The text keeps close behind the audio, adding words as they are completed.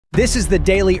This is the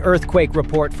daily earthquake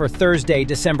report for Thursday,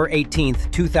 December 18,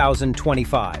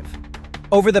 2025.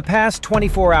 Over the past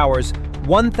 24 hours,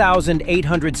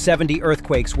 1,870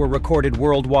 earthquakes were recorded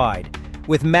worldwide,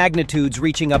 with magnitudes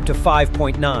reaching up to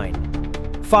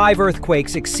 5.9. 5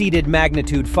 earthquakes exceeded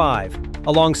magnitude 5,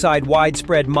 alongside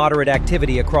widespread moderate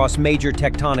activity across major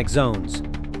tectonic zones.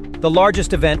 The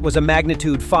largest event was a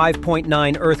magnitude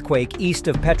 5.9 earthquake east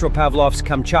of Petropavlovsk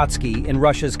Kamchatsky in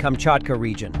Russia's Kamchatka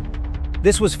region.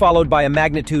 This was followed by a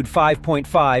magnitude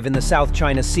 5.5 in the South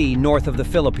China Sea north of the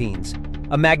Philippines,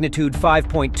 a magnitude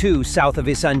 5.2 south of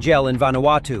Islands in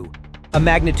Vanuatu, a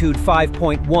magnitude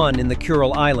 5.1 in the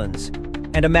Kuril Islands,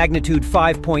 and a magnitude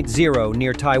 5.0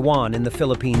 near Taiwan in the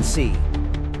Philippine Sea.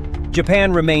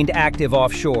 Japan remained active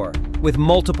offshore, with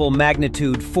multiple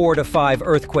magnitude 4 to 5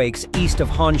 earthquakes east of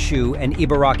Honshu and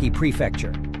Ibaraki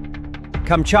Prefecture.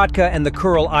 Kamchatka and the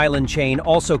Kuril Island chain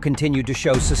also continued to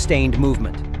show sustained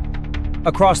movement.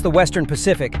 Across the Western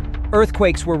Pacific,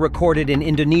 earthquakes were recorded in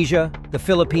Indonesia, the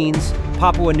Philippines,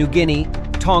 Papua New Guinea,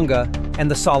 Tonga,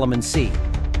 and the Solomon Sea.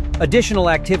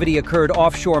 Additional activity occurred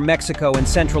offshore Mexico and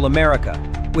Central America,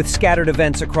 with scattered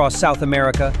events across South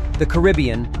America, the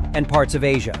Caribbean, and parts of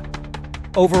Asia.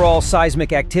 Overall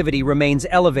seismic activity remains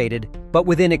elevated, but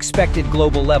within expected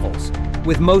global levels,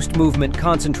 with most movement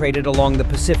concentrated along the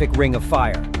Pacific Ring of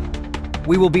Fire.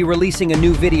 We will be releasing a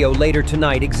new video later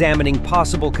tonight examining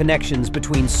possible connections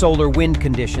between solar wind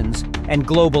conditions and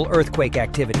global earthquake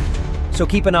activity, so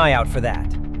keep an eye out for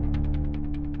that.